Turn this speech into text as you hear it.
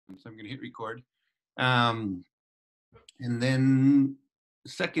So I'm going to hit record. And then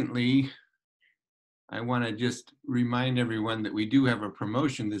secondly, I want to just remind everyone that we do have a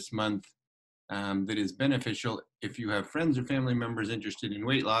promotion this month that is beneficial if you have friends or family members interested in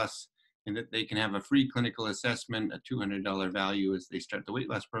weight loss, and that they can have a free clinical assessment, a $200 value as they start the weight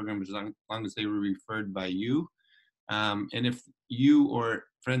loss program, as long as they were referred by you. And if you or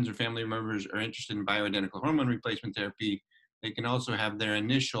friends or family members are interested in bioidentical hormone replacement therapy, they can also have their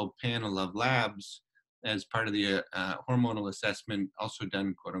initial panel of labs as part of the hormonal assessment, also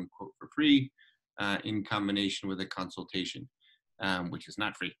done quote unquote for free, in combination with a consultation, which is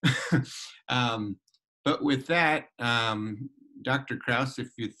not free. But with that, Dr. Krauss, if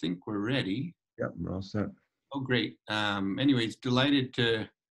you think we're ready. Yep, we're all set. Oh, great. Anyways, delighted to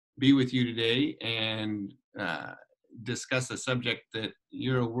be with you today and discuss a subject that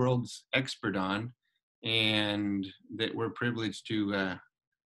you're a world's expert on, and that we're privileged to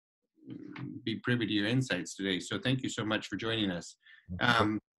be privy to your insights today. So thank you so much for joining us.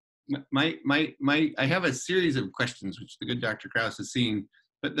 I have a series of questions, which the good Dr. Krauss has seen,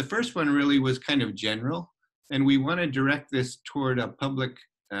 but the first one really was kind of general, and we want to direct this toward a public,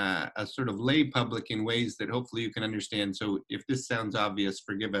 a sort of lay public in ways that hopefully you can understand. So if this sounds obvious,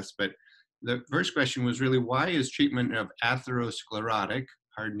 forgive us, but the first question was really, why is treatment of atherosclerotic,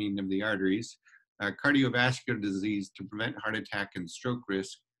 hardening of the arteries, cardiovascular disease to prevent heart attack and stroke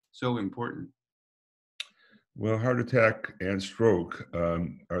risk so important? Well, heart attack and stroke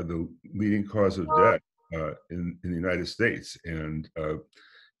are the leading cause of death in the United States. And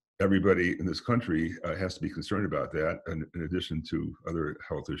everybody in this country has to be concerned about that, in addition to other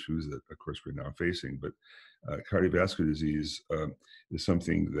health issues that, of course, we're now facing. But cardiovascular disease is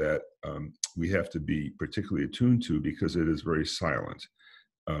something that we have to be particularly attuned to because it is very silent.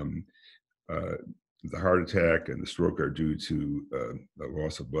 The heart attack and the stroke are due to the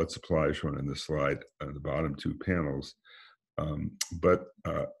loss of blood supply, shown in this slide on the bottom two panels. But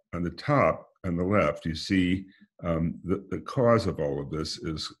on the top, on the left, you see the cause of all of this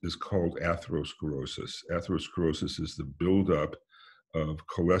is called atherosclerosis. Atherosclerosis is the buildup of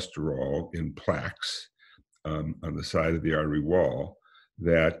cholesterol in plaques on the side of the artery wall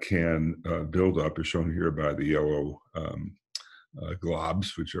that can build up, as shown here by the yellow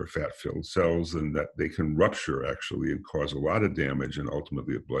globs, which are fat-filled cells, and that they can rupture actually and cause a lot of damage and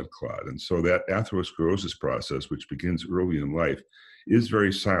ultimately a blood clot. And so that atherosclerosis process, which begins early in life, is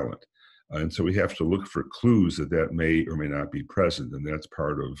very silent. And so we have to look for clues that may or may not be present. And that's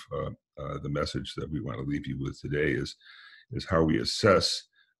part of the message that we want to leave you with today is how we assess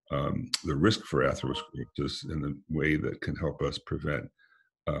the risk for atherosclerosis in a way that can help us prevent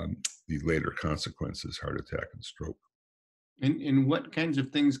the later consequences, heart attack and stroke. And what kinds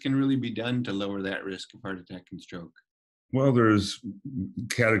of things can really be done to lower that risk of heart attack and stroke? Well, there's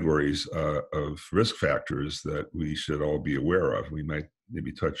categories of risk factors that we should all be aware of. We might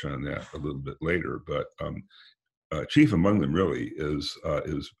maybe touch on that a little bit later, but chief among them really is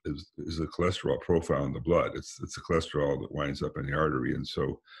the cholesterol profile in the blood. It's the cholesterol that winds up in the artery, and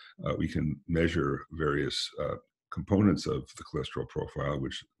so we can measure various components of the cholesterol profile,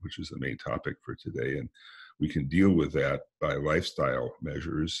 which is the main topic for today, and we can deal with that by lifestyle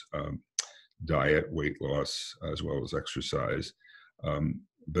measures, diet, weight loss, as well as exercise.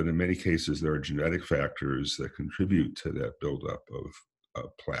 But in many cases, there are genetic factors that contribute to that buildup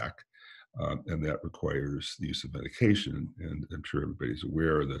of plaque, and that requires the use of medication. And I'm sure everybody's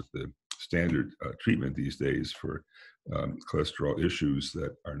aware that the standard treatment these days for cholesterol issues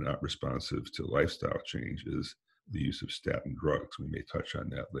that are not responsive to lifestyle change is the use of statin drugs. We may touch on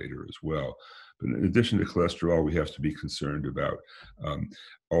that later as well. But in addition to cholesterol, we have to be concerned about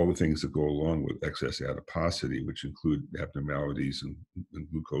all the things that go along with excess adiposity, which include abnormalities in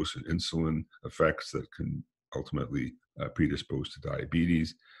glucose and insulin effects that can ultimately predispose to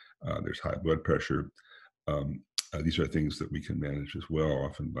diabetes. There's high blood pressure. These are things that we can manage as well,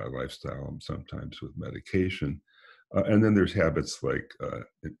 often by lifestyle and sometimes with medication. And then there's habits like,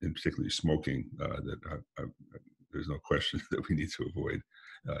 in particularly smoking, that there's no question that we need to avoid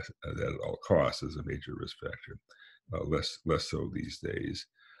that at all costs as a major risk factor, less so these days.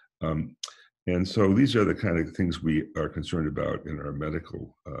 And so these are the kind of things we are concerned about in our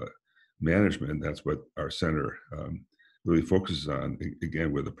medical management. That's what our center really focuses on,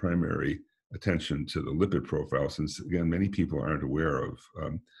 again, with a primary attention to the lipid profile, since, again, many people aren't aware of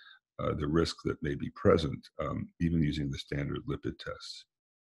the risk that may be present, even using the standard lipid tests.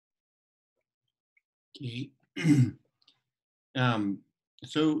 Okay.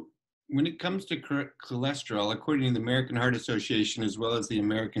 So when it comes to cholesterol, according to the American Heart Association, as well as the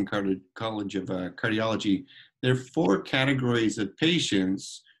American College of Cardiology, there are 4 categories of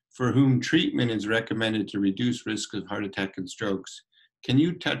patients for whom treatment is recommended to reduce risk of heart attack and strokes. Can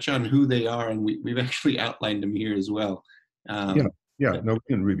you touch on who they are? And we've actually outlined them here as well. Yeah, Um, yeah, no, we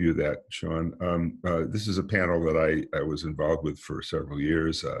can review that, Sean. This is a panel that I was involved with for several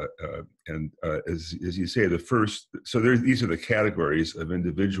years, and as you say, the first, so these are the categories of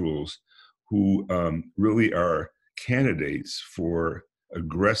individuals who really are candidates for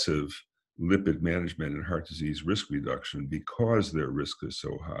aggressive lipid management and heart disease risk reduction because their risk is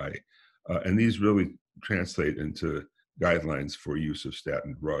so high, and these really translate into guidelines for use of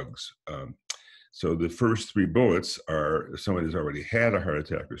statin drugs. So the first three bullets are if someone has already had a heart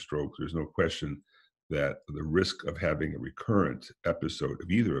attack or stroke, there's no question that the risk of having a recurrent episode of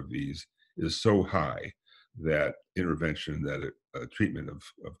either of these is so high that intervention, that a treatment of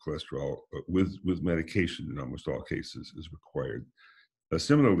cholesterol with medication in almost all cases is required.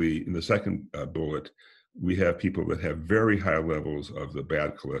 Similarly, in the second bullet, we have people that have very high levels of the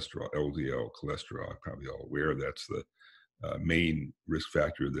bad cholesterol, LDL cholesterol. Probably all aware that's the main risk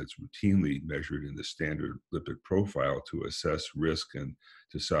factor that's routinely measured in the standard lipid profile to assess risk and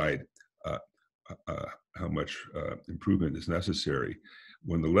decide uh, how much improvement is necessary.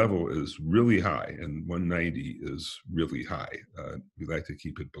 When the level is really high, and 190 is really high, we like to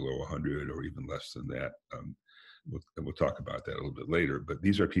keep it below 100 or even less than that. We'll talk about that a little bit later, but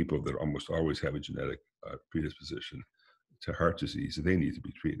these are people that almost always have a genetic predisposition to heart disease, and they need to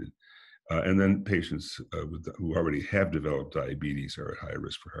be treated. And then patients who already have developed diabetes are at high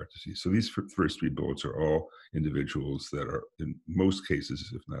risk for heart disease. So these first three bullets are all individuals that are, in most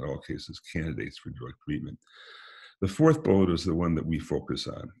cases, if not all cases, candidates for drug treatment. The fourth bullet is the one that we focus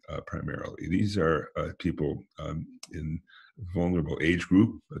on primarily. These are people in vulnerable age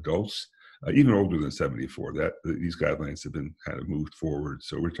group, adults, even older than 74. These guidelines have been kind of moved forward.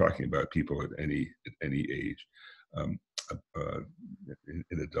 So we're talking about people at any age. Um,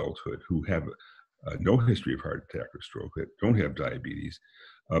 in adulthood who have no history of heart attack or stroke, that don't have diabetes,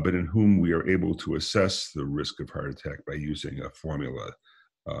 but in whom we are able to assess the risk of heart attack by using a formula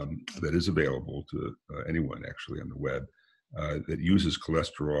that is available to anyone actually on the web that uses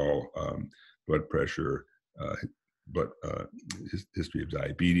cholesterol, blood pressure, but history of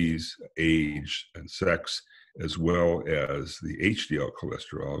diabetes, age, and sex, as well as the HDL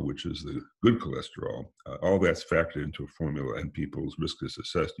cholesterol, which is the good cholesterol. All that's factored into a formula, and people's risk is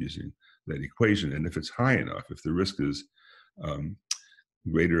assessed using that equation. And if it's high enough, if the risk is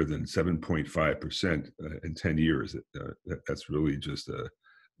greater than 7.5% in 10 years, that's really just a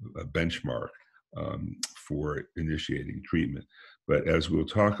benchmark for initiating treatment. But as we'll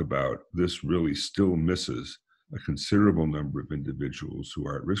talk about, this really still misses a considerable number of individuals who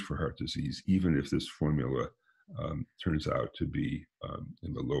are at risk for heart disease, even if this formula turns out to be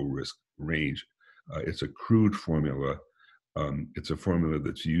in the low risk range. It's a crude formula. It's a formula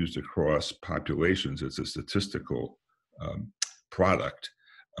that's used across populations. It's a statistical product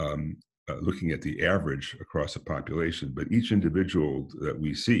looking at the average across a population, but each individual that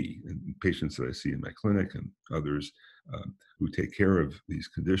we see, and patients that I see in my clinic and others who take care of these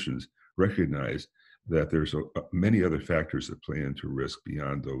conditions, recognize that there's many other factors that play into risk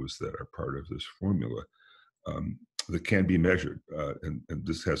beyond those that are part of this formula that can be measured. And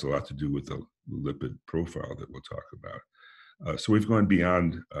this has a lot to do with the lipid profile that we'll talk about. So we've gone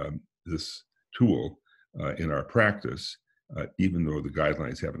beyond this tool in our practice, even though the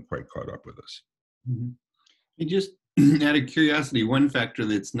guidelines haven't quite caught up with us. Mm-hmm. And just out of curiosity, one factor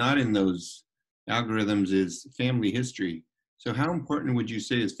that's not in those algorithms is family history. So how important would you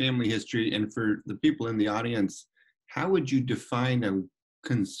say is family history? And for the people in the audience, how would you define a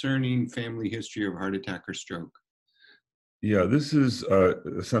concerning family history of heart attack or stroke? Yeah, this is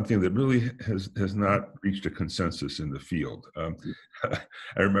something that really has not reached a consensus in the field. I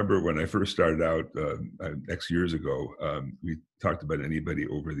remember when I first started out X years ago, we talked about anybody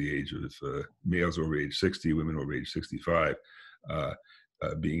over the age of males over age 60, women over age 65,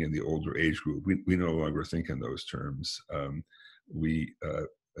 being in the older age group. We no longer think in those terms.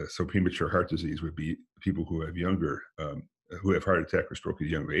 So premature heart disease would be people who have who have heart attack or stroke at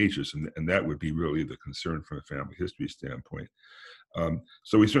younger ages, and that would be really the concern from a family history standpoint.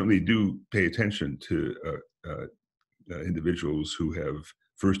 So we certainly do pay attention to individuals who have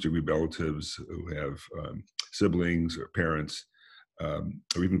first-degree relatives, who have siblings or parents,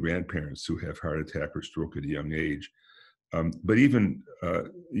 or even grandparents who have heart attack or stroke at a young age. But even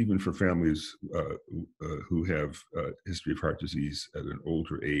for families who have history of heart disease at an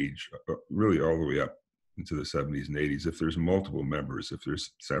older age, really all the way up into the 70s and 80s, if there's multiple members, if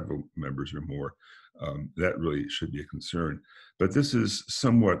there's several members or more, that really should be a concern. But this is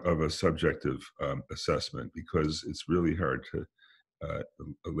somewhat of a subjective assessment because it's really hard to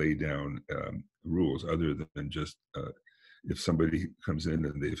lay down rules other than just if somebody comes in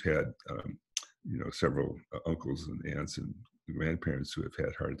and they've had several uncles and aunts and grandparents who have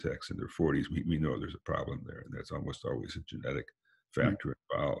had heart attacks in their 40s, we know there's a problem there, and that's almost always a genetic factor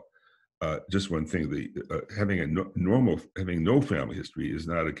involved. Just one thing: having no family history is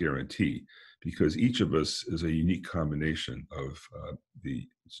not a guarantee, because each of us is a unique combination of the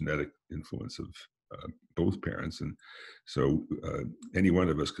genetic influence of both parents, and so any one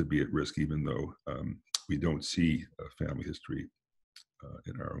of us could be at risk, even though we don't see a family history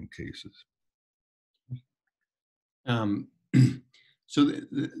in our own cases. So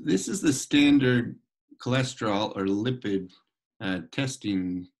this is the standard cholesterol or lipid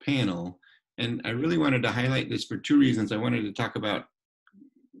testing panel. And I really wanted to highlight this for two reasons. I wanted to talk about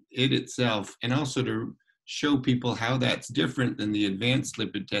it itself, and also to show people how that's different than the advanced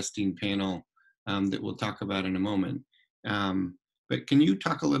lipid testing panel that we'll talk about in a moment. But can you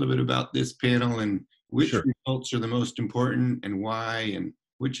talk a little bit about this panel and which Sure. results are the most important and why, and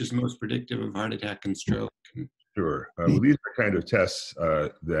which is most predictive of heart attack and stroke? Sure. Well, these are kind of tests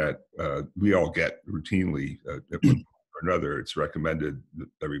that we all get routinely at one point or another. It's recommended that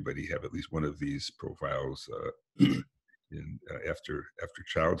everybody have at least one of these profiles after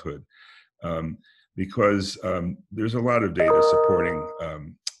childhood, because there's a lot of data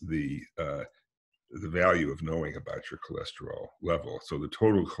supporting the value of knowing about your cholesterol level. So the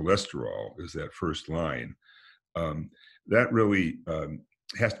total cholesterol is that first line. That really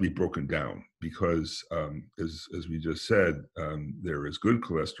has to be broken down, because as we just said, there is good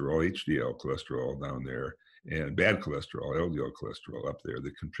cholesterol, HDL cholesterol down there, and bad cholesterol, LDL cholesterol up there,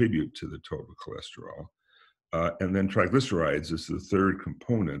 that contribute to the total cholesterol. And then triglycerides is the third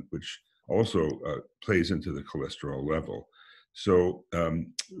component, which also plays into the cholesterol level. So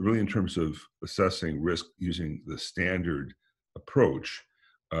really, in terms of assessing risk using the standard approach,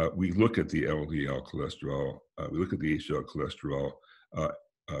 we look at the LDL cholesterol, we look at the HDL cholesterol,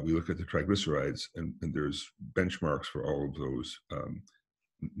 we look at the triglycerides, and there's benchmarks for all of those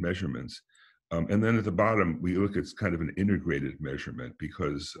measurements. And then at the bottom, we look at kind of an integrated measurement,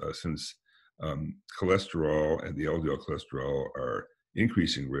 because since cholesterol and the LDL cholesterol are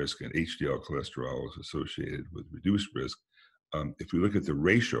increasing risk, and HDL cholesterol is associated with reduced risk, if we look at the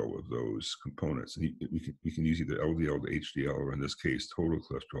ratio of those components, and we can use either LDL to HDL, or in this case, total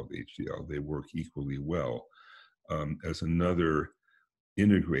cholesterol to HDL, they work equally well as another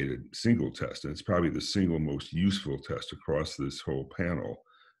integrated single test. And it's probably the single most useful test across this whole panel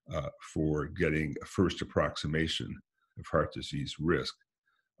for getting a first approximation of heart disease risk.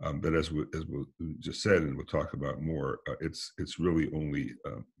 But as we just said, and we'll talk about more, it's really only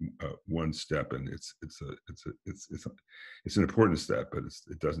one step, and it's an important step, but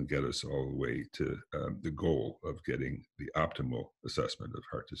it doesn't get us all the way to the goal of getting the optimal assessment of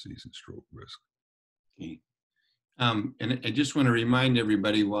heart disease and stroke risk. Okay. And I just want to remind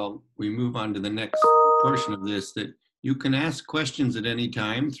everybody, while we move on to the next portion of this, that you can ask questions at any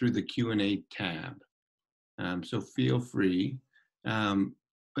time through the Q&A tab. So feel free.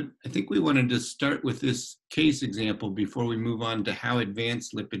 But I think we wanted to start with this case example before we move on to how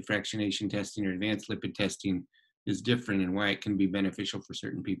advanced lipid fractionation testing or advanced lipid testing is different and why it can be beneficial for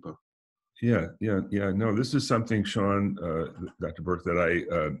certain people. Yeah. No, this is something, Sean, Dr. Burke,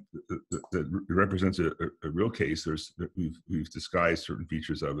 that that represents a real case. We've disguised certain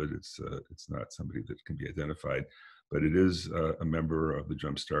features of it. It's not somebody that can be identified, but it is a member of the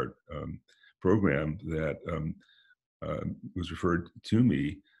Jumpstart program that was referred to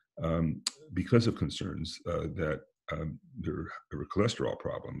me because of concerns that there were cholesterol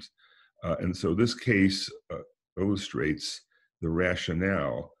problems. And so this case illustrates the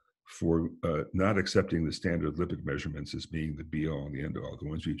rationale for not accepting the standard lipid measurements as being the be-all and the end-all. The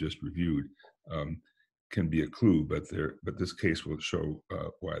ones we just reviewed can be a clue, but this case will show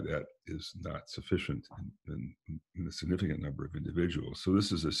why that is not sufficient in a significant number of individuals. So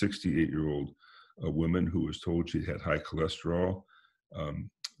this is a 68-year-old woman who was told she had high cholesterol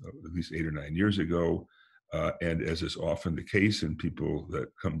at least 8 or 9 years ago. And as is often the case in people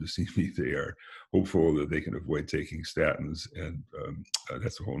that come to see me, they are hopeful that they can avoid taking statins. And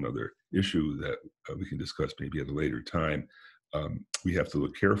that's a whole other issue that we can discuss maybe at a later time. We have to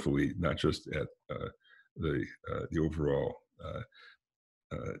look carefully, not just at the overall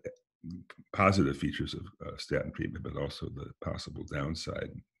positive features of statin treatment, but also the possible downside.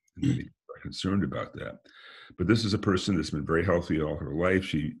 And many people are concerned about that. But this is a person that's been very healthy all her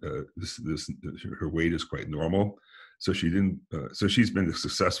life. Her weight is quite normal. So she's been a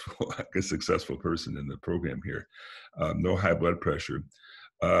successful person in the program here. No high blood pressure.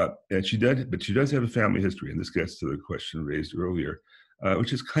 And she does have a family history, and this gets to the question raised earlier,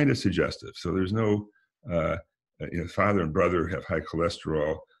 which is kind of suggestive. So there's no, father and brother have high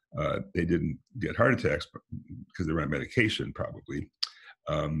cholesterol. They didn't get heart attacks because they were on medication, probably.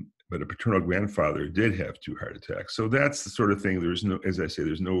 But a paternal grandfather did have 2 heart attacks. So that's the sort of thing. There's no, as I say,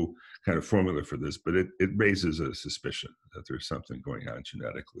 there's no kind of formula for this, but it raises a suspicion that there's something going on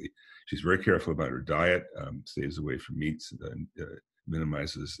genetically. She's very careful about her diet, stays away from meats, and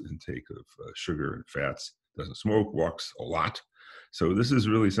minimizes intake of sugar and fats, doesn't smoke, walks a lot. So this is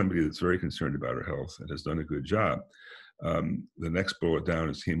really somebody that's very concerned about her health and has done a good job. The next bullet down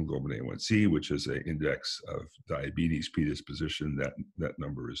is hemoglobin A1C, which is an index of diabetes predisposition. That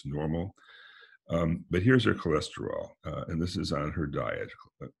number is normal. But here's her cholesterol, and this is on her diet.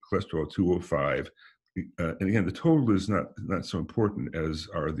 Cholesterol 205. And again, the total is not so important as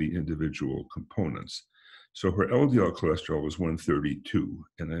are the individual components. So her LDL cholesterol was 132,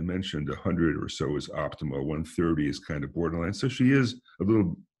 and I mentioned 100 or so is optimal. 130 is kind of borderline. So she is a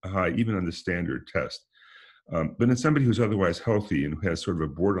little high, even on the standard test. But in somebody who's otherwise healthy and who has sort of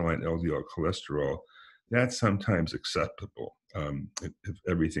a borderline LDL cholesterol, that's sometimes acceptable if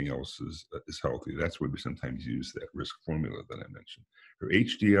everything else is healthy. That's where we sometimes use that risk formula that I mentioned. Her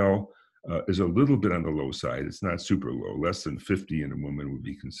HDL is a little bit on the low side. It's not super low. Less than 50 in a woman would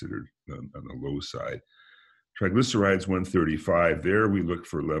be considered on the low side. Triglycerides 135. There we look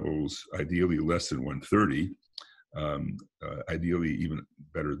for levels ideally less than 130. Ideally even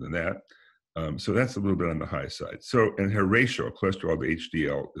better than that. So that's a little bit on the high side. So, and her ratio, cholesterol to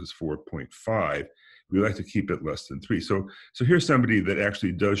HDL, is 4.5. We like to keep it less than 3. So here's somebody that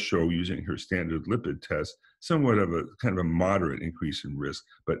actually does show, using her standard lipid test, somewhat of a kind of a moderate increase in risk,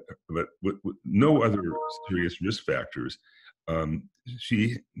 but with no other serious risk factors.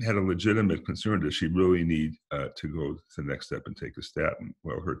 She had a legitimate concern. Does she really need to go to the next step and take a statin?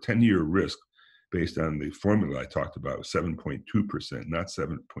 Well, her 10-year risk, based on the formula I talked about, 7.2%, not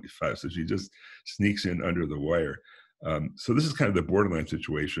 7.5. So she just sneaks in under the wire. So this is kind of the borderline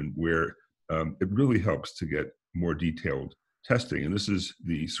situation where it really helps to get more detailed testing. And this is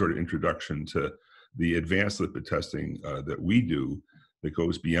the sort of introduction to the advanced lipid testing that we do that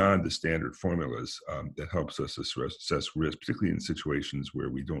goes beyond the standard formulas that helps us assess risk, particularly in situations where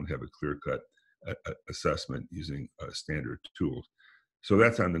we don't have a clear-cut assessment using standard tools. So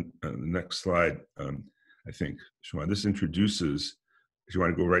that's on the next slide, I think, Sean. This introduces, do you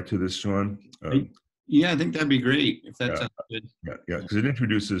want to go right to this, Sean? Yeah, I think that'd be great, if that sounds good. Yeah, because it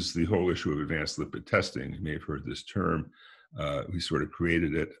introduces the whole issue of advanced lipid testing. You may have heard this term. We sort of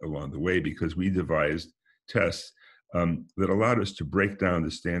created it along the way because we devised tests that allowed us to break down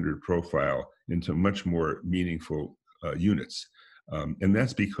the standard profile into much more meaningful units. And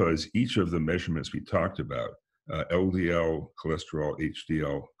that's because each of the measurements we talked about, LDL cholesterol,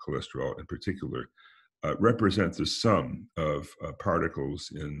 HDL cholesterol in particular, represent the sum of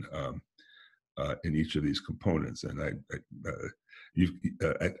particles in each of these components. And I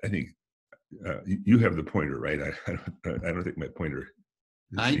think you have the pointer, right? I don't think my pointer.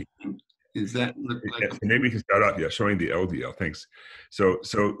 Does that look like? Maybe we can start off, showing the LDL. Thanks. So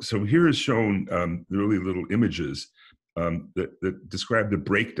here is shown the really little images that describe the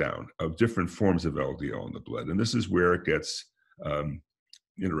breakdown of different forms of LDL in the blood. And this is where it gets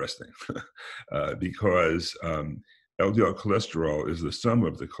interesting because LDL cholesterol is the sum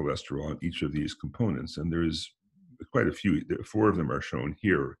of the cholesterol in each of these components. And there's quite a few. 4 of them are shown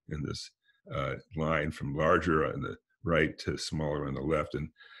here in this line, from larger on the right to smaller on the left. And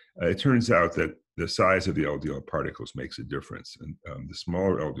it turns out that the size of the LDL particles makes a difference. And the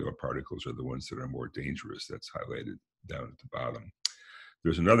smaller LDL particles are the ones that are more dangerous. That's highlighted down at the bottom.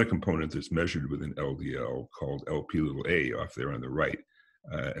 There's another component that's measured within LDL called Lp(a) off there on the right.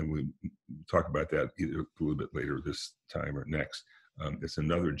 And we talk about that either a little bit later this time or next. It's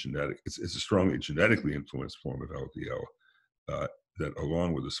another it's a strongly genetically influenced form of LDL that,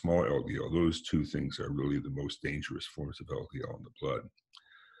 along with the small LDL, those 2 things are really the most dangerous forms of LDL in the blood.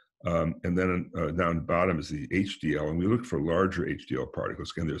 And then down the bottom is the HDL, and we look for larger HDL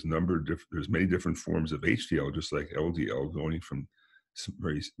particles. Again, there's many different forms of HDL, just like LDL, going from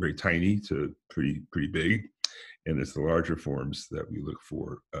very, very tiny to pretty big. And it's the larger forms that we look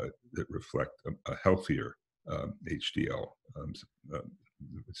for that reflect a healthier HDL,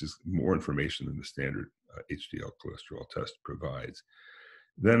 which is more information than the standard HDL cholesterol test provides.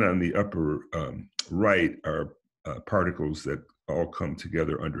 Then on the upper right are particles that all come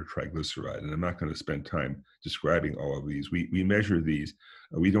together under triglyceride. And I'm not going to spend time describing all of these. We measure these.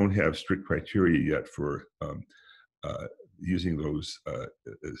 We don't have strict criteria yet for using those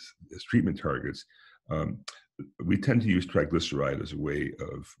as treatment targets. we tend to use triglyceride as a way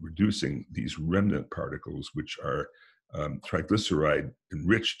of reducing these remnant particles, which are triglyceride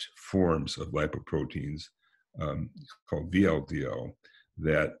enriched forms of lipoproteins called VLDL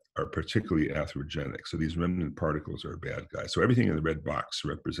that are particularly atherogenic. So these remnant particles are bad guys. So everything in the red box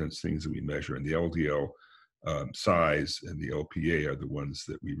represents things that we measure, and the LDL size and the LPA are the ones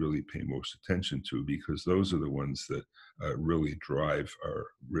that we really pay most attention to, because those are the ones that really drive our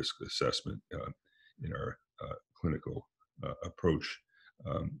risk assessment in our clinical approach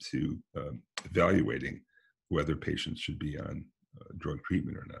to evaluating whether patients should be on drug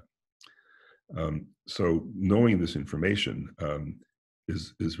treatment or not. So knowing this information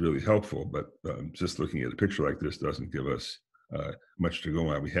is really helpful, but just looking at a picture like this doesn't give us much to go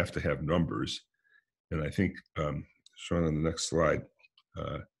on. We have to have numbers. And I think, Sean, on the next slide,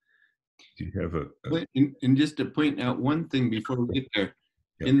 do you have And just to point out one thing before we get there,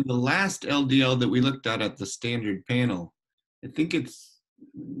 yeah. in the last LDL that we looked at the standard panel, I think it's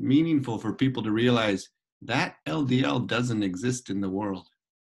meaningful for people to realize that LDL doesn't exist in the world.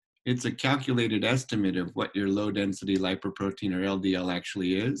 It's a calculated estimate of what your low density lipoprotein or LDL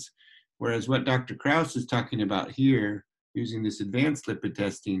actually is. Whereas what Dr. Krauss is talking about here, using this advanced lipid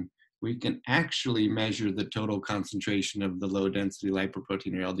testing, we can actually measure the total concentration of the low density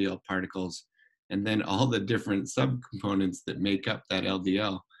lipoprotein or LDL particles, and then all the different subcomponents that make up that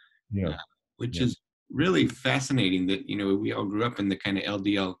LDL, Yeah. which Yeah. is really fascinating that, we all grew up in the kind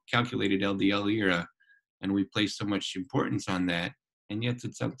of calculated LDL era, and we place so much importance on that. And yet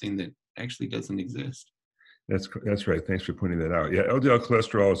it's something that actually doesn't exist. That's right. Thanks for pointing that out. Yeah, LDL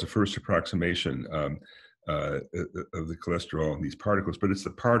cholesterol is the first approximation of the cholesterol in these particles, but it's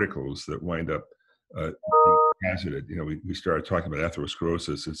the particles that wind up being deposited. We started talking about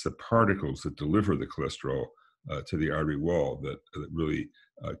atherosclerosis. It's the particles that deliver the cholesterol to the artery wall that really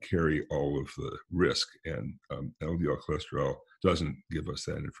carry all of the risk, and LDL cholesterol doesn't give us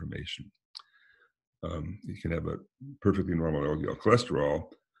that information. You can have a perfectly normal LDL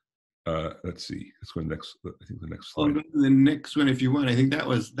cholesterol. Let's see. Let's go next. I think the next slide. I'll go to the next one if you want. I think that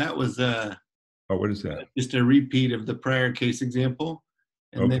was Oh, what is that? just a repeat of the prior case example,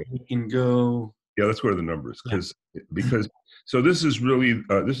 and then we can go. Yeah, let's go to the numbers because so this is really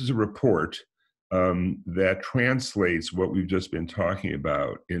this is a report that translates what we've just been talking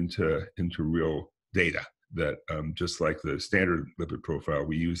about into real data. That just like the standard lipid profile,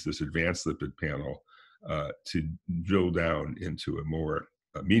 we use this advanced lipid panel to drill down into a more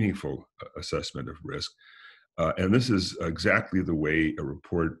meaningful assessment of risk. And this is exactly the way a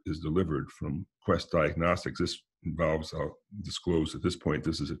report is delivered from Quest Diagnostics. This involves, I'll disclose at this point,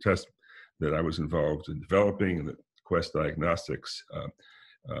 this is a test that I was involved in developing, and that Quest Diagnostics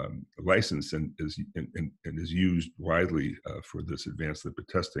licensed and is used widely for this advanced lipid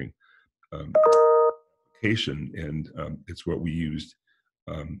testing application. And it's what we used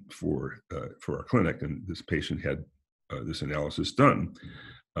for our clinic. And this patient had this analysis done.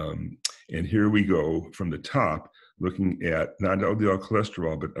 And here we go from the top, looking at not LDL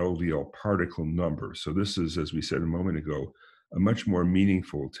cholesterol, but LDL particle number. So this is, as we said a moment ago, a much more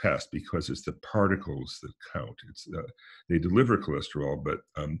meaningful test because it's the particles that count. They deliver cholesterol, but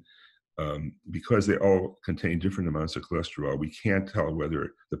because they all contain different amounts of cholesterol, we can't tell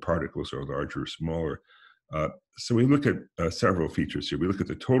whether the particles are larger or smaller. So we look at several features here. We look at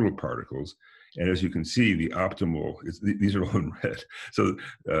the total particles, and as you can see, the optimal, these are all in red. So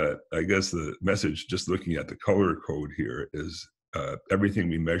I guess the message, just looking at the color code here, is everything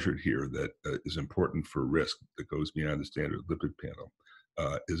we measured here that is important for risk that goes beyond the standard lipid panel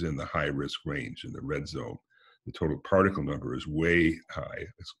is in the high risk range, in the red zone. The total particle number is way high.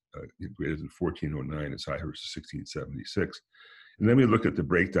 It's greater than 1409. It's high versus 1676. And then we look at the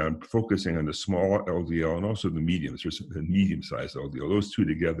breakdown, focusing on the small LDL and also the mediums. There's the medium-sized LDL. Those two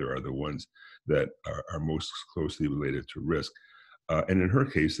together are the ones that are most closely related to risk. And in her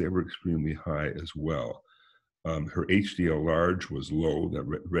case, they were extremely high as well. Her HDL large was low.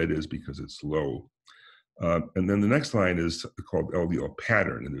 That red is because it's low. And then the next line is called LDL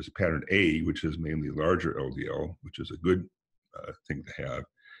pattern. And there's a pattern A, which is mainly larger LDL, which is a good thing to have.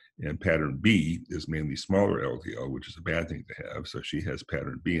 And pattern B is mainly smaller LDL, which is a bad thing to have. So she has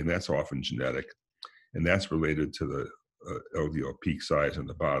pattern B, and that's often genetic. And that's related to the LDL peak size on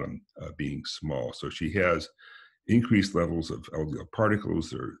the bottom being small. So she has increased levels of LDL particles.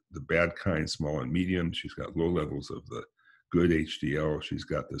 They're the bad kind, small and medium. She's got low levels of the good HDL. She's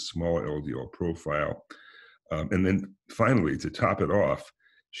got the small LDL profile. And then finally, to top it off,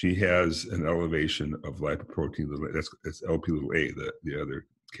 she has an elevation of lipoprotein. That's LP little a, the other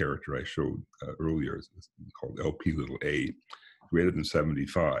character I showed earlier is called LP little a. greater than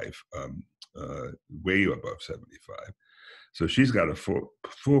 75, way above 75. So she's got a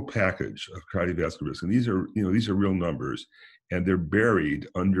full package of cardiovascular risk, and these are real numbers, and they're buried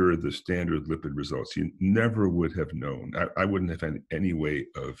under the standard lipid results. You never would have known. I wouldn't have had any way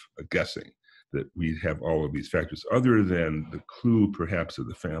of guessing that we'd have all of these factors, other than the clue perhaps of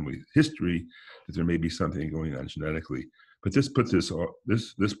the family history that there may be something going on genetically. But this puts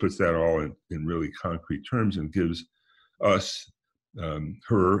that all in really concrete terms and gives us,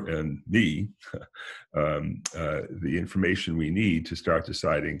 her and me, the information we need to start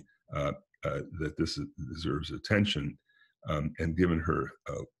deciding that this deserves attention. And given her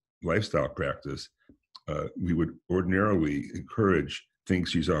lifestyle practice, we would ordinarily encourage things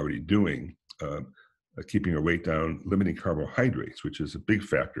she's already doing, keeping her weight down, limiting carbohydrates, which is a big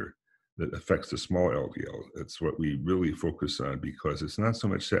factor that affects the small LDL. That's what we really focus on, because it's not so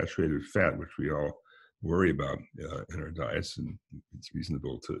much saturated fat, which we all worry about in our diets, and it's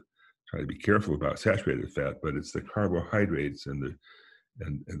reasonable to try to be careful about saturated fat, but it's the carbohydrates and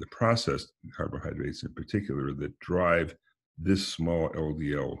the processed carbohydrates in particular that drive this small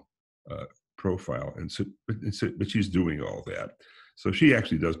LDL profile. And so, but she's doing all that. So she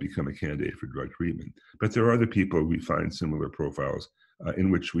actually does become a candidate for drug treatment. But there are other people we find similar profiles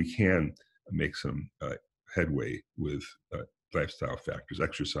in which we can make some headway with lifestyle factors,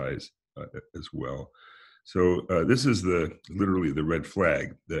 exercise as well. So this is literally the red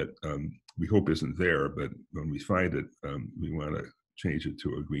flag that we hope isn't there, but when we find it, we want to change it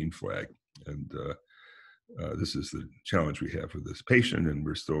to a green flag. And this is the challenge we have with this patient, and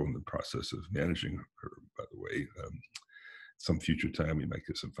we're still in the process of managing her, by the way. Some future time we might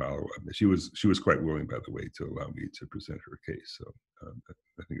get some follow-up. She was quite willing, by the way, to allow me to present her case. So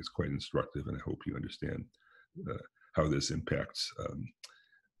I think it's quite instructive, and I hope you understand how this impacts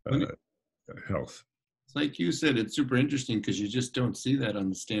health. It's like you said, it's super interesting because you just don't see that on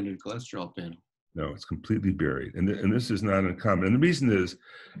the standard cholesterol panel. No, it's completely buried, and this is not uncommon. And the reason is,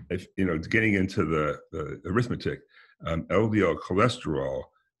 if getting into the arithmetic, LDL cholesterol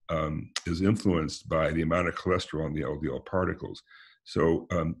is influenced by the amount of cholesterol in the LDL particles. So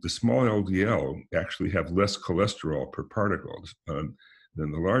the small LDL actually have less cholesterol per particle than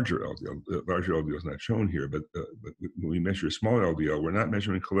the larger LDL. The larger LDL is not shown here, but when we measure small LDL, we're not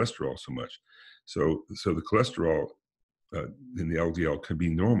measuring cholesterol so much. So the cholesterol in the LDL can be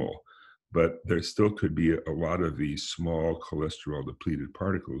normal, but there still could be a lot of these small cholesterol depleted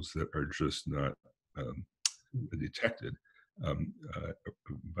particles that are just not detected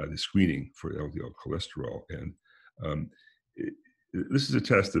by the screening for LDL cholesterol. And this is a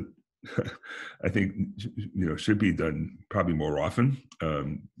test that I think should be done probably more often.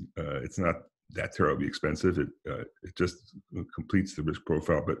 It's not that terribly expensive. It just completes the risk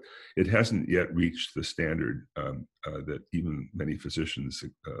profile, but it hasn't yet reached the standard that even many physicians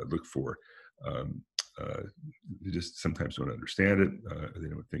look for. They just sometimes don't understand it. They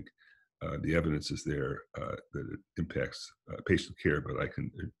don't think the evidence is there that it impacts patient care, but I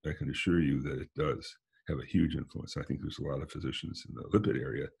can assure you that it does have a huge influence. I think there's a lot of physicians in the lipid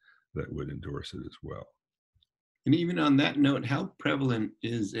area that would endorse it as well. And even on that note, how prevalent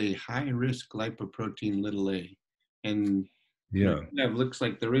is a high-risk lipoprotein little a? And yeah, it looks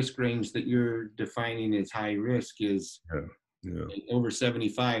like the risk range that you're defining as high risk is over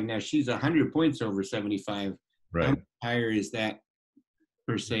 75. Now she's 100 points over 75. Right. How much higher is that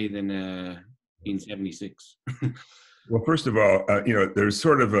per se than being 76? Well, first of all, there's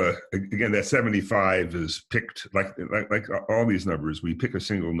sort of again, that 75 is picked like all these numbers. We pick a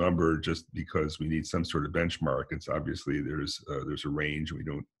single number just because we need some sort of benchmark. It's obviously there's a range. We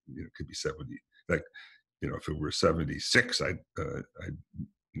don't, it could be 70. Like, if it were 76, I'd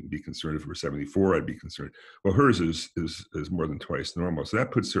be concerned. If it were 74, I'd be concerned. Well, hers is more than twice normal, so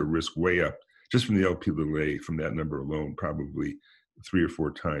that puts her risk way up just from the Lp(a), from that number alone, probably 3 or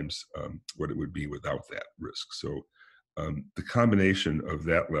 4 times what it would be without that risk. So the combination of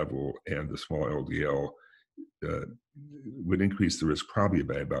that level and the small LDL would increase the risk probably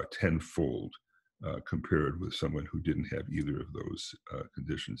by about 10-fold compared with someone who didn't have either of those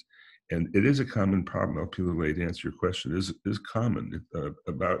conditions. And it is a common problem. Lp(a), to answer your question, is common.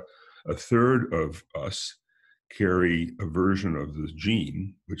 About a third of us carry a version of this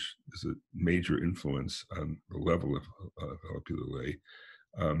gene, which is a major influence on the level of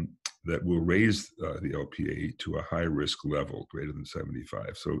Lp(a). That will raise the Lp(a) to a high risk level greater than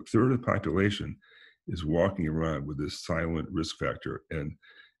 75. So a third of the population is walking around with this silent risk factor. And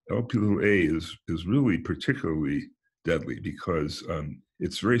Lp(a) is really particularly deadly because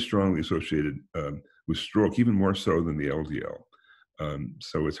it's very strongly associated with stroke, even more so than the LDL.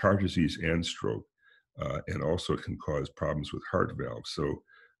 So it's heart disease and stroke. and also it can cause problems with heart valves. So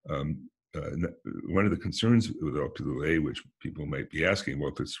one of the concerns with Lp(a), which people might be asking,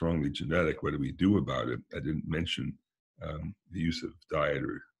 well, if it's strongly genetic, what do we do about it? I didn't mention the use of diet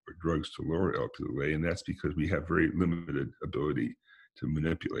or drugs to lower Lp(a), and that's because we have very limited ability to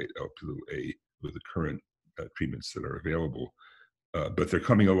manipulate Lp(a) with the current treatments that are available. But they're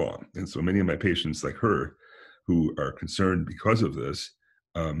coming along. And so many of my patients like her who are concerned because of this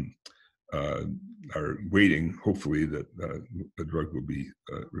are waiting, hopefully, that a drug will be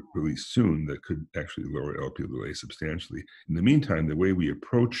released soon that could actually lower Lp(a) substantially. In the meantime, the way we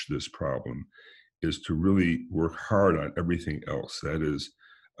approach this problem is to really work hard on everything else. That is,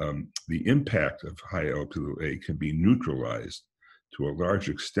 the impact of high Lp(a) can be neutralized to a large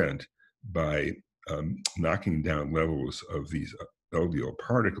extent by knocking down levels of these LDL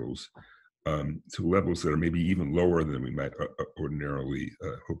particles to levels that are maybe even lower than we might ordinarily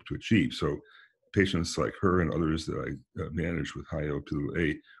hope to achieve. So patients like her and others that I manage with high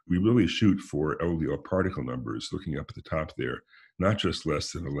Lp(a), we really shoot for LDL particle numbers, looking up at the top there, not just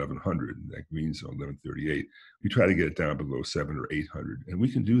less than 1100, that green zone 1138. We try to get it down below 700 or 800, and we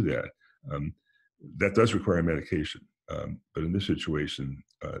can do that. That does require medication, but in this situation,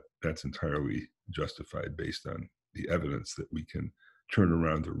 that's entirely justified based on the evidence that we can turn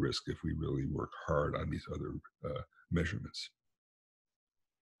around the risk if we really work hard on these other measurements.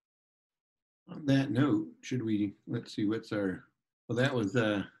 On that note, should we, let's see, what's our, well, that was,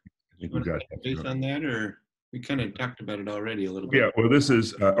 I think we got based on that, or we kind of talked about it already a little bit? Yeah, well, this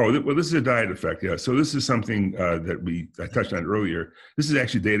is, this is a diet effect, yeah. So this is something that I touched on earlier. This is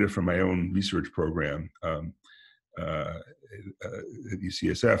actually data from my own research program at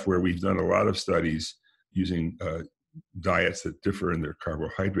UCSF, where we've done a lot of studies using diets that differ in their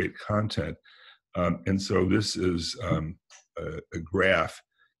carbohydrate content. And so this is a graph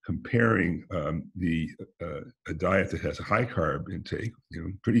comparing a diet that has a high carb intake,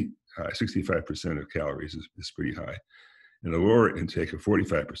 pretty high, 65% of calories is pretty high, and a lower intake of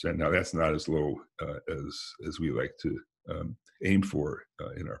 45%. Now that's not as low as we like to aim for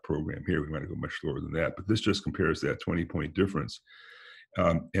in our program here. We want to go much lower than that, but this just compares that 20-point difference.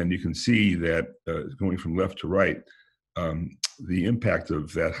 And you can see that going from left to right, the impact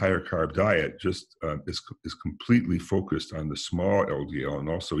of that higher carb diet just is completely focused on the small LDL and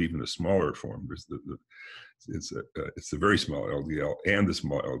also even a smaller form. It's a very small LDL and the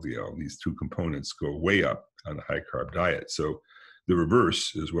small LDL. These two components go way up on a high carb diet. So the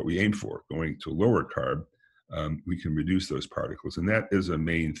reverse is what we aim for. Going to lower carb, we can reduce those particles. And that is a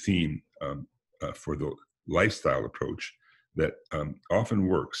main theme for the lifestyle approach that often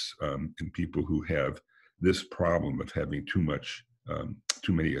works in people who have this problem of having too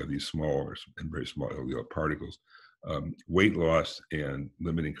many of these small and very small LDL particles. Weight loss and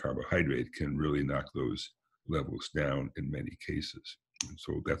limiting carbohydrate can really knock those levels down in many cases. And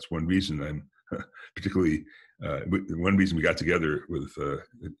so that's one reason I'm particularly, one reason we got together with the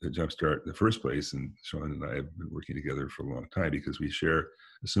Jumpstart in the first place, and Sean and I have been working together for a long time because we share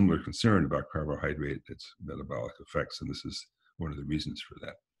a similar concern about carbohydrate, its metabolic effects, and this is one of the reasons for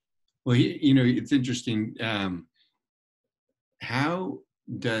that. Well, it's interesting. How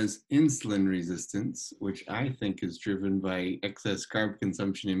does insulin resistance, which I think is driven by excess carb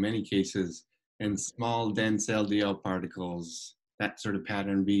consumption in many cases, and small, dense LDL particles, that sort of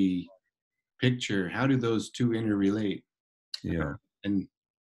pattern B picture, how do those two interrelate? Yeah. And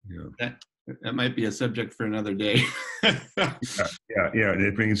that might be a subject for another day. Yeah. And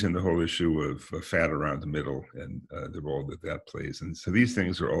it brings in the whole issue of fat around the middle and the role that plays. And so these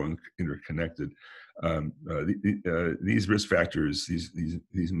things are all interconnected. These risk factors, these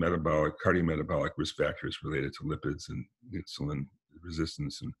cardiometabolic risk factors related to lipids and insulin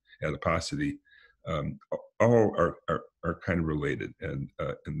resistance and adiposity, all are kind of related, and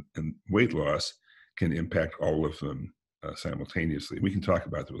weight loss can impact all of them simultaneously. We can talk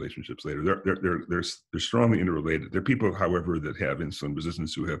about the relationships later. They're strongly interrelated. There are people, however, that have insulin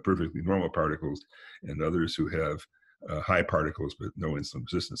resistance who have perfectly normal particles, and others who have high particles but no insulin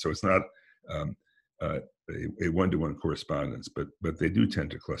resistance. So it's not a one-to-one correspondence, but they do tend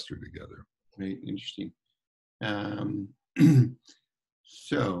to cluster together. Very interesting.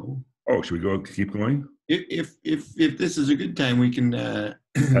 So. Oh, should we keep going? If this is a good time, we can. That's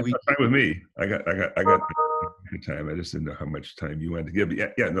fine with me. I got good time. I just didn't know how much time you wanted to give.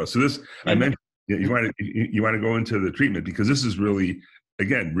 Yeah. No. So this, I mentioned you want to go into the treatment because this is really,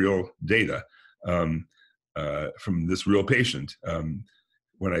 again, real data from this real patient.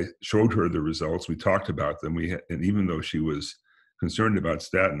 When I showed her the results, we talked about them. And even though she was concerned about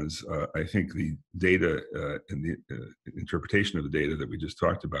statins, I think the data and the interpretation of the data that we just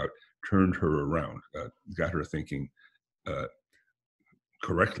talked about turned her around, got her thinking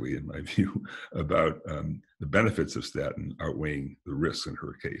correctly, in my view, about the benefits of statin outweighing the risks in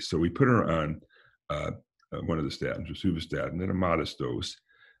her case. So we put her on one of the statins, rosuvastatin, at a modest dose.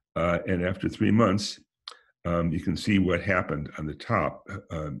 And after 3 months, you can see what happened on the top.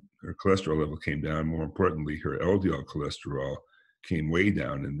 Her cholesterol level came down. More importantly, her LDL cholesterol came way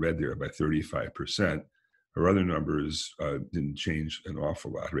down in red there by 35%. Her other numbers didn't change an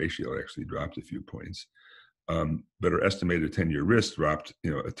awful lot. Her HDL actually dropped a few points. But her estimated 10-year risk dropped,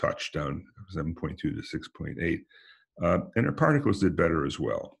 a touch, down 7.2 to 6.8. And her particles did better as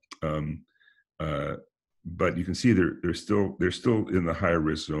well. But you can see they're still in the higher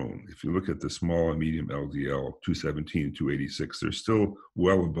risk zone. If you look at the small and medium LDL, 217, 286, they're still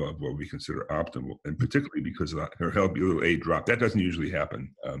well above what we consider optimal, and particularly because her LDL dropped. That doesn't usually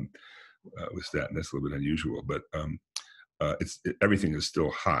happen with statin. That's a little bit unusual, but everything is still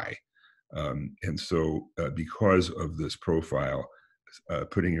high. And so because of this profile,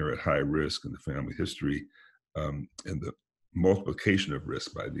 putting her at high risk in the family history, and the multiplication of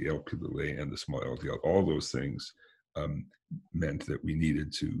risk by the Lp(a) and the small LDL, all those things meant that we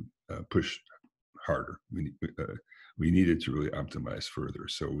needed to push harder. We needed to really optimize further.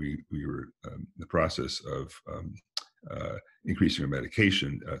 So we were in the process of increasing our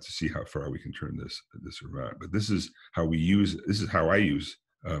medication to see how far we can turn this around. But this is how I use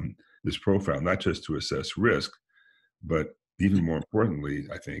this profile, not just to assess risk, but even more importantly,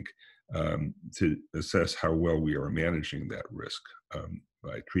 I think, to assess how well we are managing that risk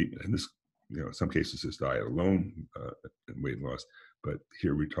by treatment. And this, in some cases, is diet alone and weight loss, but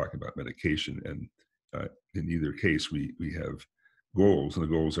here we're talking about medication. And in either case, we have goals, and the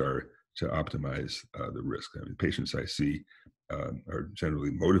goals are to optimize the risk. I mean, patients I see are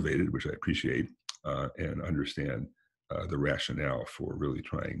generally motivated, which I appreciate, and understand the rationale for really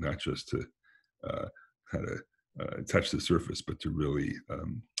trying not just to kind of touch the surface, but to really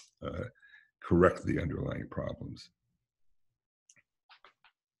correct the underlying problems.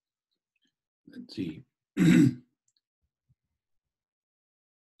 Let's see.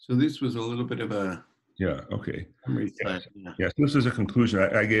 So this was a little bit of a okay. summary Yes. slide. Yes, this is a conclusion.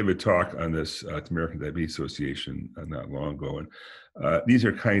 I gave a talk on this at the American Diabetes Association not long ago, and these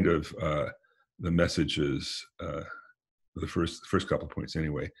are kind of the messages. The first couple of points,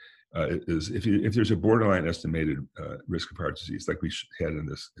 anyway, is if there's a borderline estimated risk of heart disease, like we had in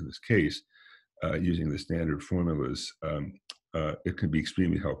this case, using the standard formulas, it can be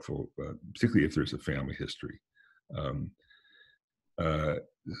extremely helpful, particularly if there's a family history.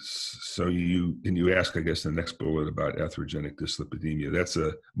 So you ask, I guess, the next bullet about atherogenic dyslipidemia. That's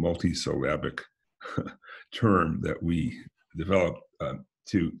a multi-syllabic term that we developed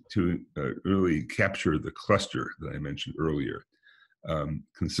to really capture the cluster that I mentioned earlier,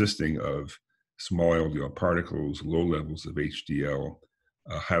 consisting of small LDL particles, low levels of HDL,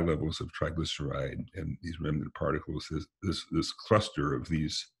 high levels of triglyceride, and these remnant particles. This cluster of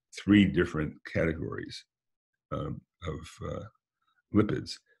these three different categories of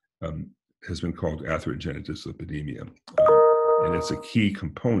lipids has been called atherogenic dyslipidemia. And it's a key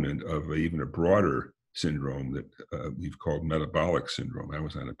component of even a broader syndrome that we've called metabolic syndrome. I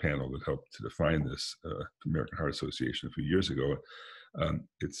was on a panel that helped to define this at the American Heart Association a few years ago.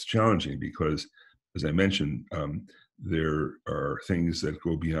 It's challenging because, as I mentioned, there are things that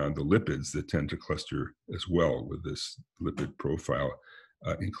go beyond the lipids that tend to cluster as well with this lipid profile,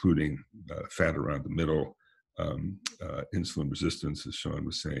 including fat around the middle, insulin resistance, as Sean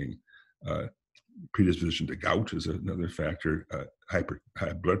was saying, predisposition to gout is another factor. High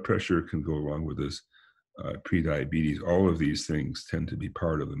blood pressure can go along with this. Prediabetes, all of these things tend to be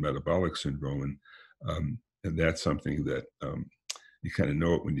part of the metabolic syndrome, and that's something that you kind of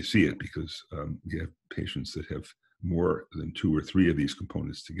know it when you see it, because you have patients that have more than 2 or 3 of these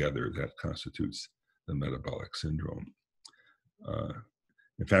components together. That constitutes the metabolic syndrome.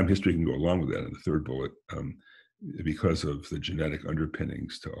 And family history can go along with that in the third bullet, because of the genetic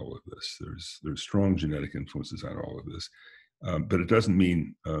underpinnings to all of this. There's strong genetic influences on all of this, but it doesn't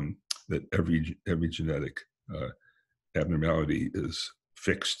mean that every genetic abnormality is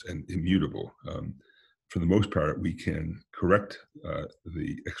fixed and immutable. For the most part, we can correct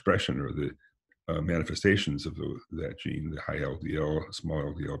the expression or the manifestations of that gene, the high LDL,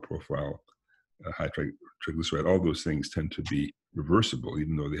 small LDL profile, high triglyceride. All those things tend to be reversible,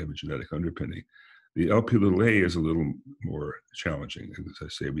 even though they have a genetic underpinning. The Lp(a) is a little more challenging. As I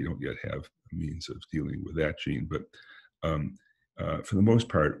say, we don't yet have a means of dealing with that gene, but for the most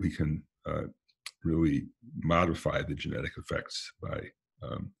part, we can really modify the genetic effects by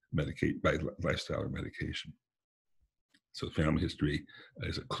by lifestyle or medication. So family history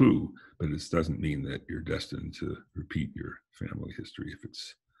is a clue, but it doesn't mean that you're destined to repeat your family history if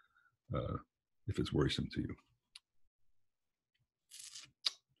it's worrisome to you.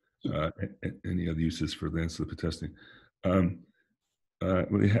 Any other uses for advanced lipid testing? Well,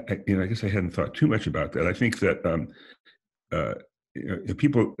 I guess I hadn't thought too much about that. I think that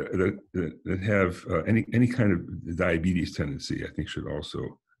people that have any kind of diabetes tendency, I think, should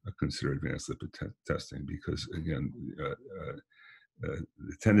also consider advanced lipid testing, because again,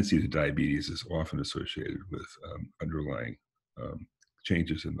 the tendency to diabetes is often associated with underlying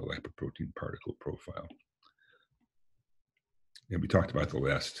changes in the lipoprotein particle profile. And we talked about the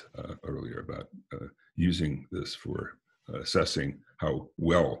last earlier about using this for assessing how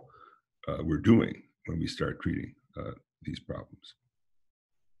well we're doing when we start treating these problems.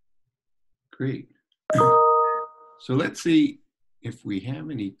 Great. So let's see if we have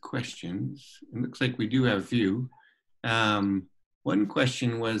any questions. It looks like we do have a few. One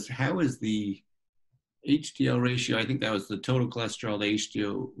question was, how is the HDL ratio, I think that was the total cholesterol to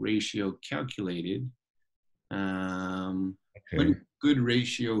HDL ratio, calculated? What is a good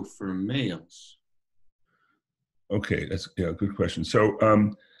ratio for males? Okay, that's a good question. So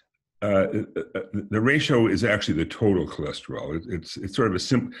the ratio is actually the total cholesterol. It's sort of a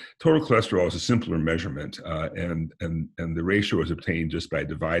total cholesterol is a simpler measurement, and the ratio is obtained just by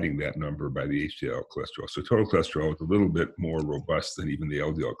dividing that number by the HDL cholesterol. So total cholesterol is a little bit more robust than even the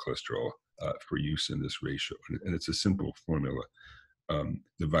LDL cholesterol for use in this ratio, and it's a simple formula,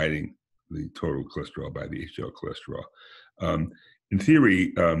 dividing the total cholesterol by the HDL cholesterol. In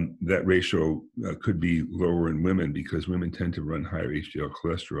theory, that ratio could be lower in women because women tend to run higher HDL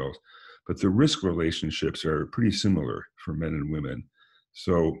cholesterol, but the risk relationships are pretty similar for men and women.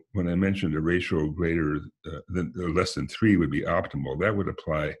 So when I mentioned a ratio greater than or less than 3 would be optimal, that would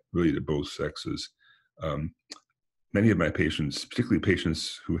apply really to both sexes. Many of my patients, particularly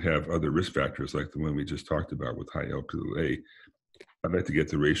patients who have other risk factors like the one we just talked about with high Lp(a), I'd like to get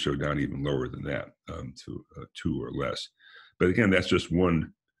the ratio down even lower than that, to 2 or less. But again, that's just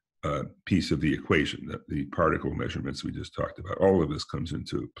one piece of the equation, the particle measurements we just talked about. All of this comes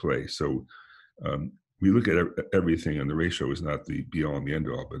into play. So we look at everything, and the ratio is not the be-all and the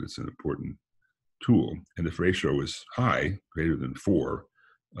end-all, but it's an important tool. And if ratio is high, greater than 4,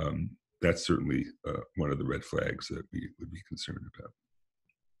 that's certainly one of the red flags that we would be concerned about.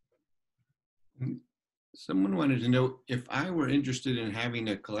 Someone wanted to know, if I were interested in having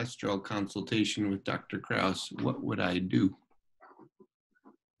a cholesterol consultation with Dr. Krauss, what would I do?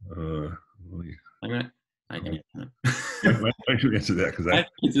 Well, I can answer that. Why don't you answer that?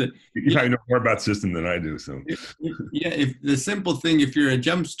 Because you probably know more about the system than I do. So yeah, if the simple thing, if you're a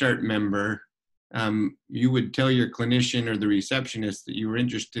Jumpstart member, you would tell your clinician or the receptionist that you were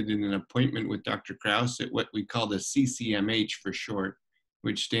interested in an appointment with Dr. Krauss at what we call the CCMH for short,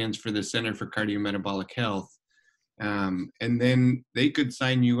 which stands for the Center for Cardiometabolic Health. And then they could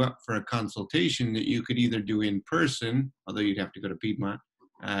sign you up for a consultation that you could either do in person, although you'd have to go to Piedmont,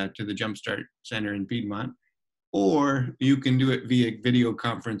 to the Jumpstart Center in Piedmont, or you can do it via video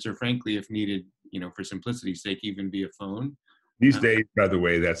conference, or frankly, if needed, for simplicity's sake, even via phone. These days, by the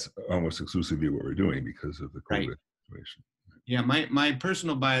way, that's almost exclusively what we're doing because of the COVID situation. Yeah, my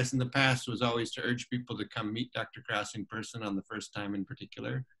personal bias in the past was always to urge people to come meet Dr. Krauss in person on the first time in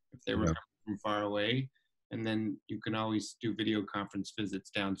particular, if they were coming from far away. And then you can always do video conference visits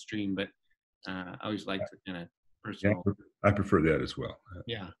downstream, but I always like the kind of personal. Yeah, I prefer that as well.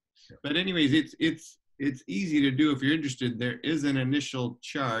 Yeah. But anyways, it's easy to do if you're interested. There is an initial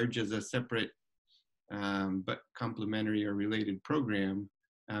charge as a separate but complementary or related program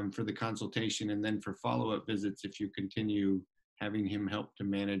for the consultation, and then for follow-up visits if you continue having him help to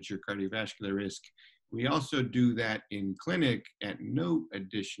manage your cardiovascular risk. We also do that in clinic at no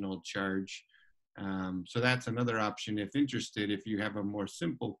additional charge. So that's another option if interested. If you have a more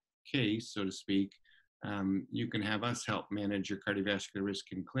simple case, so to speak, you can have us help manage your cardiovascular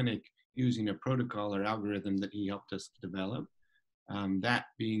risk in clinic using a protocol or algorithm that he helped us develop. That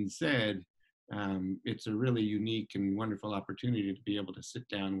being said, it's a really unique and wonderful opportunity to be able to sit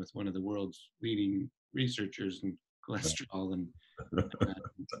down with one of the world's leading researchers in cholesterol and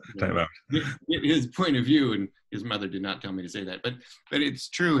get his point of view. And his mother did not tell me to say that, but it's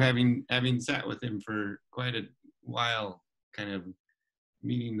true, having sat with him for quite a while, kind of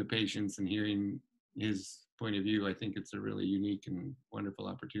meeting the patients and hearing his point of view, I think it's a really unique and wonderful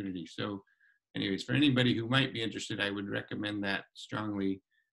opportunity. So anyways, for anybody who might be interested, I would recommend that strongly.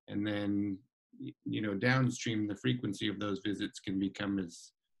 And then, downstream, the frequency of those visits can become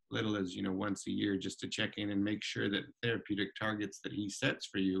as little as, once a year, just to check in and make sure that therapeutic targets that he sets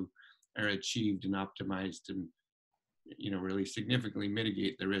for you are achieved and optimized, and really significantly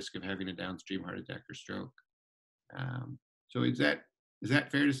mitigate the risk of having a downstream heart attack or stroke. So is that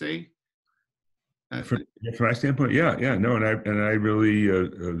fair to say? From my standpoint, yeah, no, and I really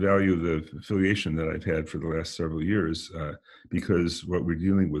value the affiliation that I've had for the last several years, because what we're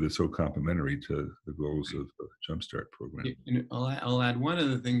dealing with is so complementary to the goals of the Jumpstart program. I'll add one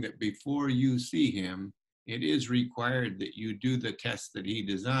other thing, that before you see him, it is required that you do the test that he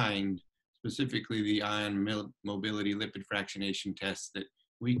designed, specifically the ion mobility lipid fractionation test that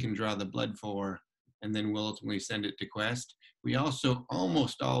we can draw the blood for, and then we'll ultimately send it to Quest. We also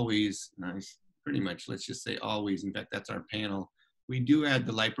almost always, pretty much, let's just say always, in fact, that's our panel, we do add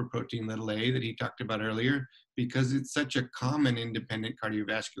the lipoprotein a that he talked about earlier, because it's such a common independent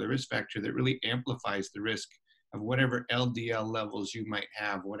cardiovascular risk factor that really amplifies the risk of whatever LDL levels you might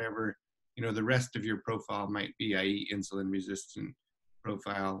have, whatever, the rest of your profile might be, i.e. insulin resistant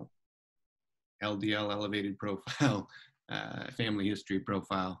profile, LDL elevated profile, family history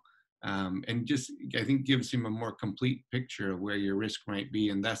profile. And just, I think, gives him a more complete picture of where your risk might be,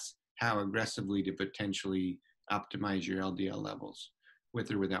 and thus how aggressively to potentially optimize your LDL levels with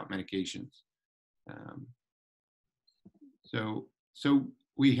or without medications. So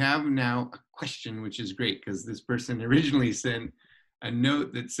we have now a question, which is great, because this person originally sent a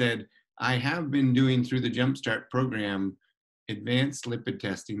note that said, I have been doing through the Jumpstart program advanced lipid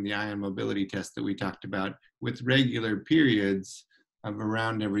testing, the ion mobility test that we talked about, with regular periods of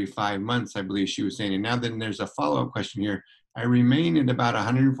around every 5 months, I believe she was saying. And now then there's a follow-up question here. I remain at about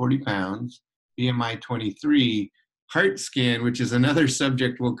 140 pounds, BMI 23, heart scan, which is another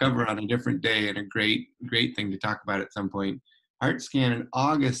subject we'll cover on a different day, and a great thing to talk about at some point. Heart scan in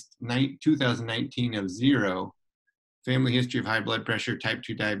August 2019 of 0, family history of high blood pressure, type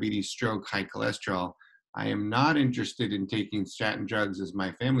 2 diabetes, stroke, high cholesterol. I am not interested in taking statin drugs as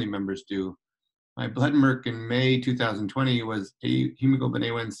my family members do. My blood work in May 2020 was a hemoglobin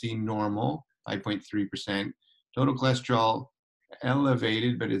A1C normal, 5.3%. Total cholesterol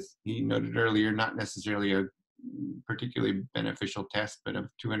elevated, but as he noted earlier, not necessarily a particularly beneficial test, but of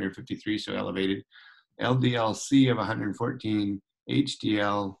 253, so elevated. LDL-C of 114,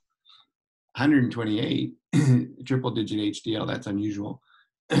 HDL 128, triple digit HDL, that's unusual.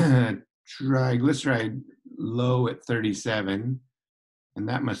 Triglyceride low at 37, and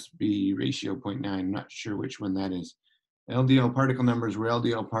that must be ratio 0.9. I'm not sure which one that is. LDL particle numbers were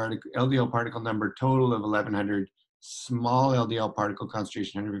LDL particle number total of 1100, small LDL particle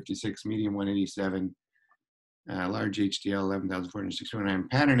concentration 156, medium 187, large HDL 11,469,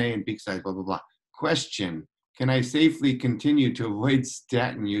 pattern A and peak size, blah, blah, blah. Question, can I safely continue to avoid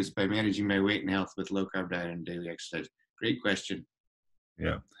statin use by managing my weight and health with low carb diet and daily exercise? Great question.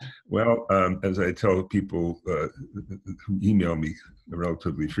 Yeah. Well, as I tell people who email me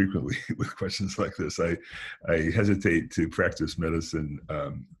relatively frequently with questions like this, I hesitate to practice medicine,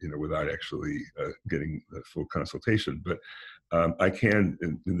 without actually getting a full consultation. But I can,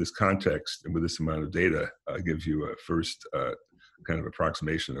 in this context and with this amount of data, give you a first kind of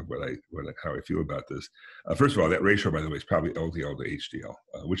approximation of how I feel about this. First of all, that ratio, by the way, is probably LDL to HDL,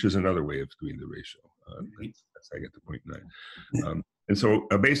 which is another way of doing the ratio. That's I get to 0.9. And so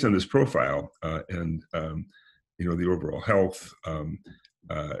based on this profile and the overall health,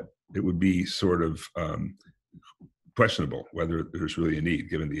 it would be sort of questionable whether there's really a need,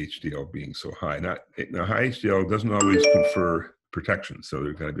 given the HDL being so high. Now, high HDL doesn't always confer protection, so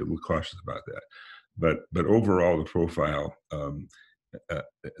they've got to be a little cautious about that. But overall, the profile,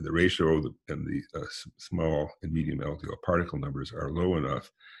 the ratio and the small and medium LDL particle numbers are low enough,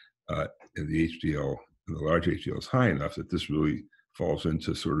 and the HDL and the large HDL is high enough that this really falls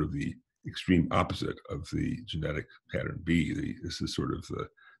into sort of the extreme opposite of the genetic pattern B. This is sort of the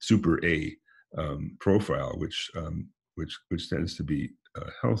super A profile, which tends to be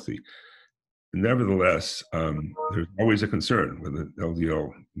healthy. Nevertheless, there's always a concern with an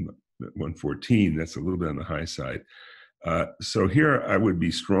LDL 114. That's a little bit on the high side. So here I would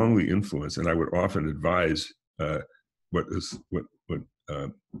be strongly influenced, and I would often advise what this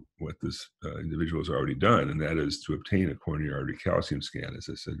individual has already done, and that is to obtain a coronary artery calcium scan. As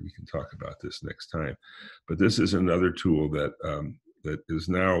I said, we can talk about this next time. But this is another tool that is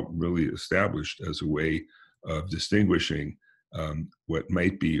now really established as a way of distinguishing what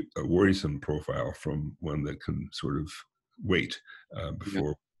might be a worrisome profile from one that can sort of wait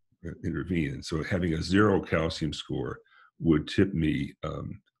before intervene. And so having a 0 calcium score would tip me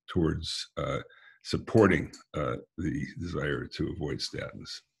towards supporting the desire to avoid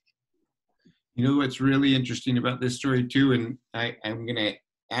statins. You know what's really interesting about this story too, and I'm going to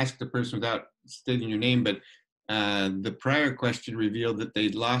ask the person without stating your name, but the prior question revealed that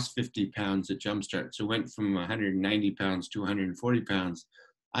they'd lost 50 pounds at Jumpstart, so went from 190 pounds to 140 pounds.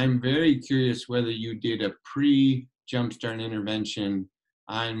 I'm very curious whether you did a pre-Jumpstart intervention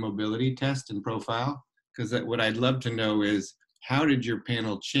ion mobility test and profile, because what I'd love to know is, how did your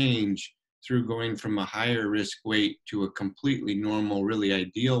panel change through going from a higher risk weight to a completely normal, really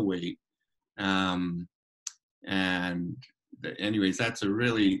ideal weight? Anyways,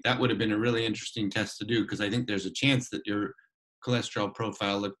 that would have been a really interesting test to do, because I think there's a chance that your cholesterol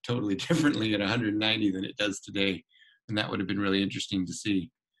profile looked totally differently at 190 than it does today. And that would have been really interesting to see.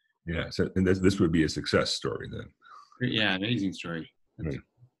 Yeah. So, and this would be a success story then. Yeah, amazing story. That's Right.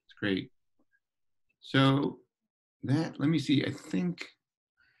 great. So let me see. I think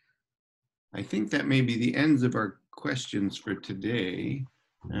that may be the ends of our questions for today.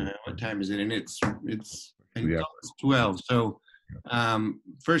 What time is it? And it's I think Yeah. it's 12. So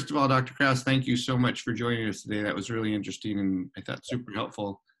first of all, Dr. Krauss, thank you so much for joining us today. That was really interesting and I thought super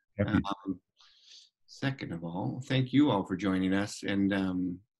helpful. Happy. Second of all, thank you all for joining us, and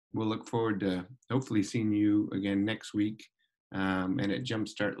we'll look forward to hopefully seeing you again next week, and at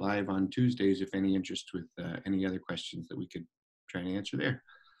Jumpstart Live on Tuesdays, if any interest with any other questions that we could try to answer there.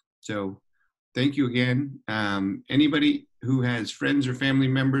 So thank you again. Anybody who has friends or family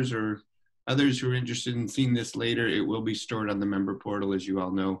members or others who are interested in seeing this later, it will be stored on the member portal, as you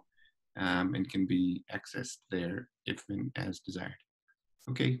all know, and can be accessed there if and as desired.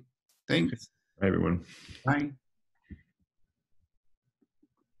 Okay, thanks. Hi, everyone. Bye.